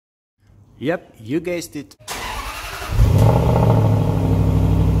Yep, you guessed it.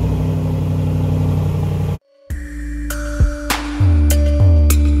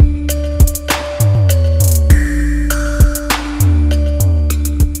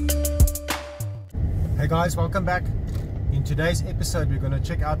 Hey guys, welcome back. In today's episode we're going to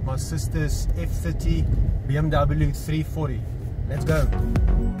check out my sister's F30 BMW 340. Let's go.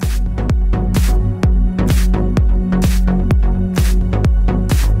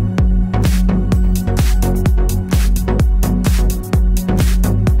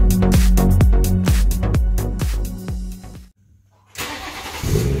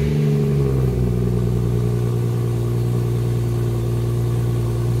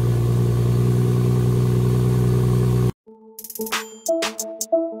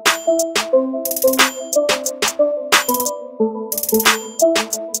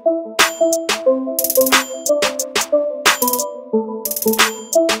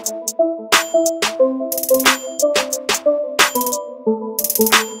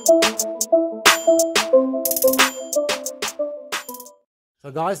 So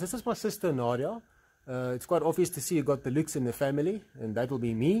guys, this is my sister Nadia. It's quite obvious to see you got the looks in the family, and that will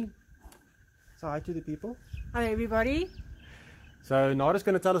be me. So hi to the people. Hi everybody. So Nadia's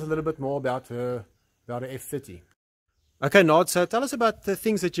going to tell us a little bit more about her F30. Okay Nad, so tell us about the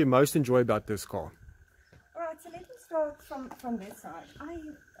things that you most enjoy about this car. Alright, so let me start from this side.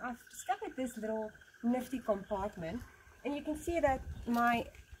 I've discovered this little nifty compartment, and you can see that my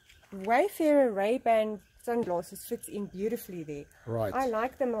Wayfarer Ray-Ban sunglasses fits in beautifully there. Right. I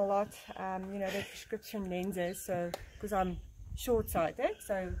like them a lot, you know, they're prescription lenses, so because I'm short-sighted,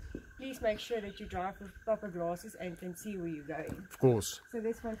 so please make sure that you drive with proper glasses and can see where you're going. Of course. So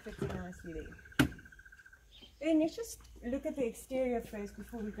this one fits in nicely there. Then let's just look at the exterior first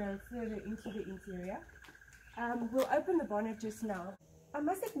before we go further into the interior. We'll open the bonnet just now. I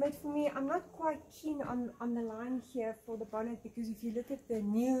must admit, for me, I'm not quite keen on the line here for the bonnet, because if you look at the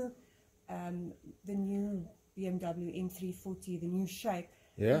new BMW M340, the new shape,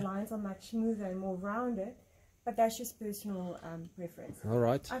 yeah, the lines are much smoother and more rounded, but that's just personal preference. All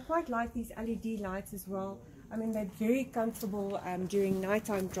right. I quite like these LED lights as well. I mean, they're very comfortable during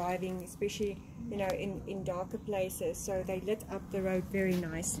nighttime driving, especially, you know, in darker places, so they lit up the road very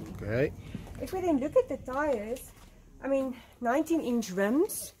nicely. Okay. If we then look at the tires, I mean, 19-inch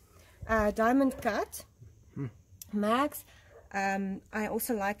rims, diamond cut, mags. I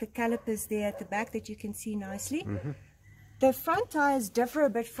also like the calipers there at the back that you can see nicely. The front tires differ a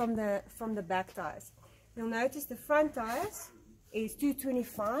bit from the back tires. You'll notice the front tires is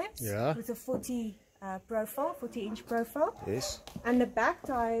 225s, yeah, with a 40-inch profile. Yes. And the back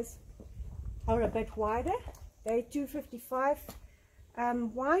tires are a bit wider. They're 255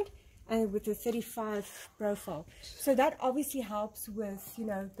 wide and with a 35 profile. So that obviously helps with, you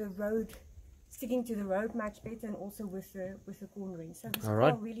know, the road, sticking to the road much better, and also with the cornering. So this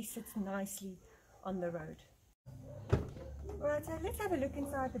car really sits nicely on the road. Alright, so let's have a look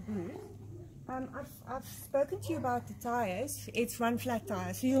inside the boot. I've spoken to you about the tires. It's run flat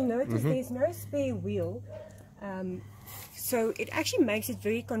tires, so you'll notice there's no spare wheel. So it actually makes it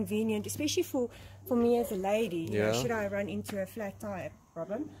very convenient, especially for me as a lady. You know, should I run into a flat tire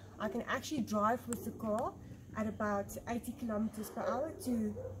problem, I can actually drive with the car at about 80 kilometers per hour to,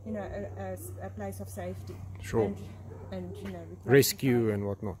 you know, a place of safety. Sure. And you know, rescue and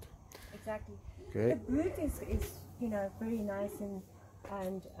whatnot. Exactly. Okay. The boot is you know, very nice and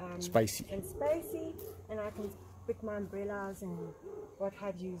spacey. And I can put my umbrellas and what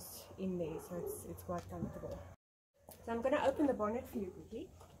have you in there, so it's quite comfortable. So I'm going to open the bonnet for you quickly.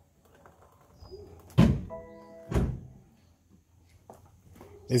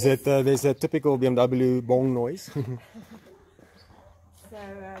 Is it there's a typical BMW bong noise? So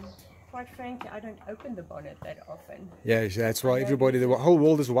quite frankly, I don't open the bonnet that often. Yeah, that's why everybody, the whole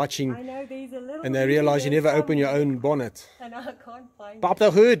world is watching. I know there's a little, and they realize you never open your own bonnet. And I can't find Pop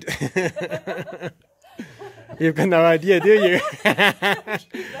the hood. You've got no idea, do you?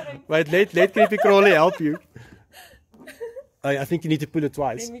 Wait, let Creepy Crawley help you. I think you need to pull it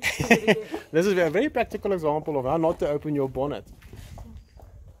twice. This is a very practical example of how not to open your bonnet.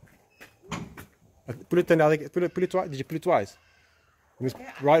 Pull it twice. Did you pull it twice?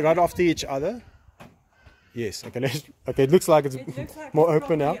 Right after each other. Yes. Okay. Okay. It looks like it's more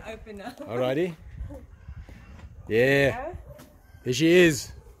open now. Alrighty. Yeah. There she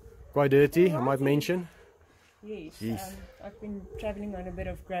is. Quite dirty, I might mention. Yes. I've been traveling on a bit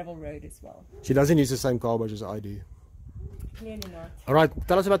of gravel road as well. She doesn't use the same car wash as I do. Clearly not. Alright,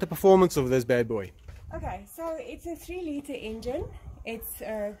 tell us about the performance of this bad boy. Okay, so it's a 3-liter engine. It's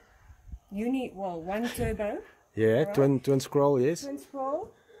one turbo. Yeah, right? twin scroll, yes. Twin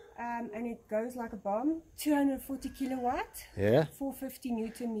scroll. and it goes like a bomb. 240 kilowatt. Yeah. 450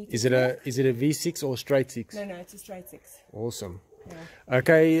 Newton meter. Is it a V6 or straight 6? No, it's a straight 6. Awesome. Yeah.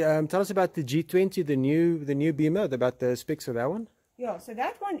 Okay, tell us about the G20, the new Beemer, about the specs of that one. Yeah, so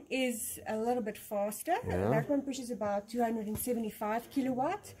that one is a little bit faster. Yeah. That one pushes about 275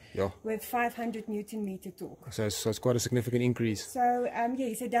 kilowatt with 500 Newton meter torque. So it's quite a significant increase. So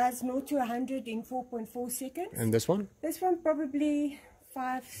yes, it does 0 to 100 in 4.4 seconds. And this one? This one probably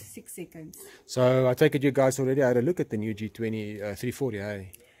 5-6 seconds. So I take it you guys already had a look at the new G20 340,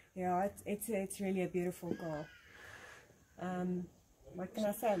 hey? Yeah, it's really a beautiful car. What can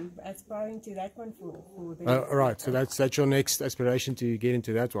I say? I'm aspiring to that one for the right, so that's your next aspiration, to get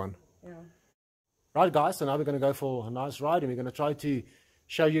into that one. Yeah. Right guys, so now we're going to go for a nice ride, and we're going to try to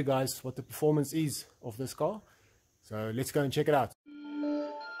show you guys what the performance is of this car. So let's go and check it out.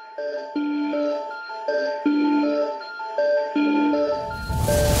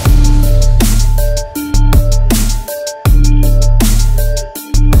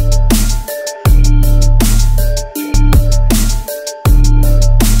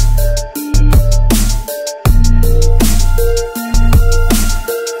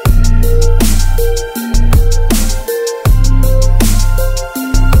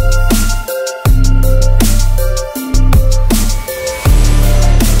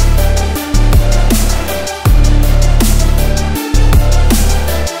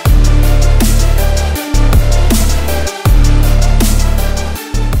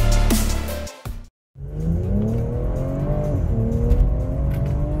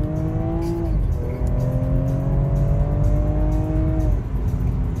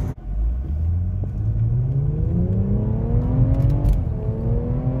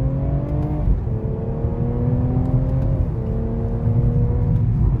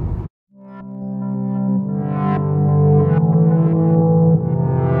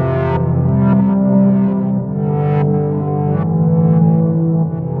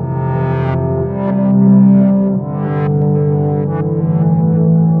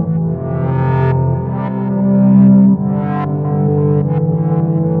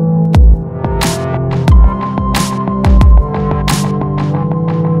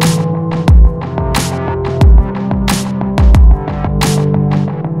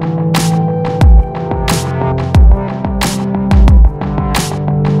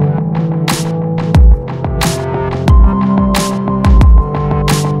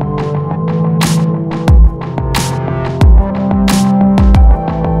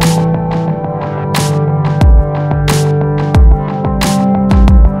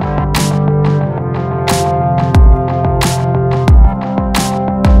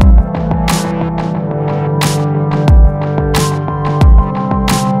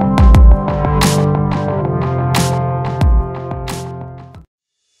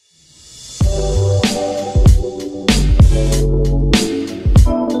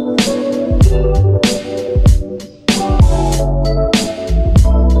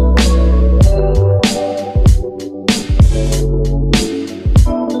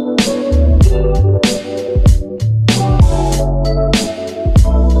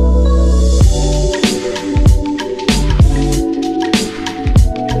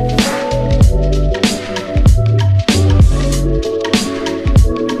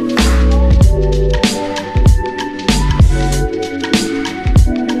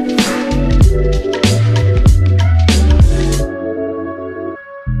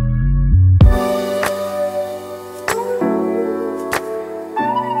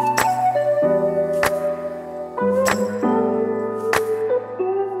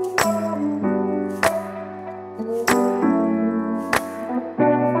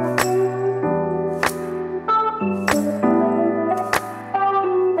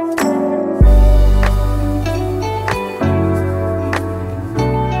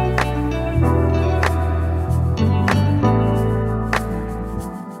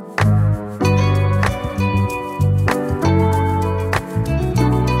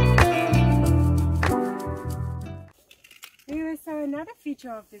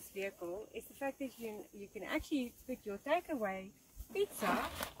 feature of this vehicle is the fact that you can actually put your takeaway pizza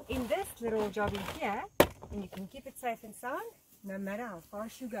in this little jobby here, and you can keep it safe and sound no matter how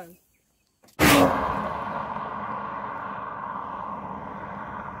fast you go.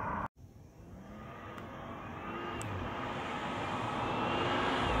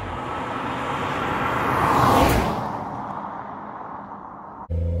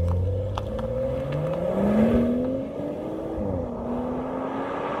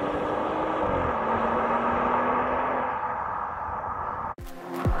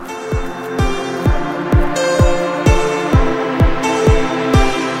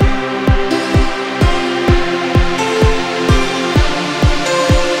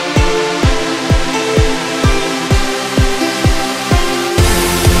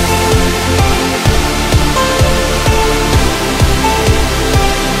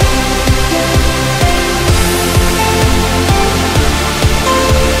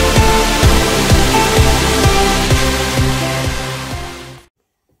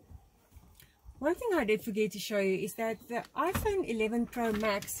 did forget to show you is that the iPhone 11 Pro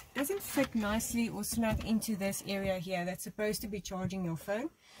Max doesn't fit nicely or snug into this area here that's supposed to be charging your phone.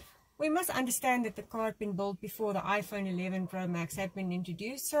 We must understand that the car had been built before the iPhone 11 Pro Max had been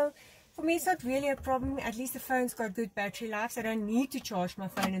introduced, so for me it's not really a problem. At least the phone's got good battery life, so I don't need to charge my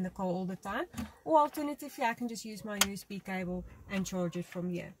phone in the car all the time. Or alternatively, I can just use my USB cable and charge it from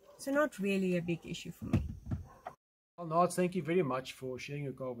here. So not really a big issue for me. Well, Nats, thank you very much for sharing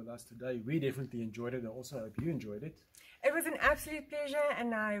your car with us today. We definitely enjoyed it. I also hope you enjoyed it. It was an absolute pleasure,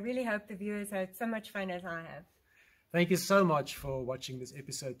 and I really hope the viewers had so much fun as I have. Thank you so much for watching this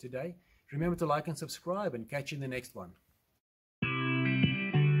episode today. Remember to like and subscribe, and catch you in the next one.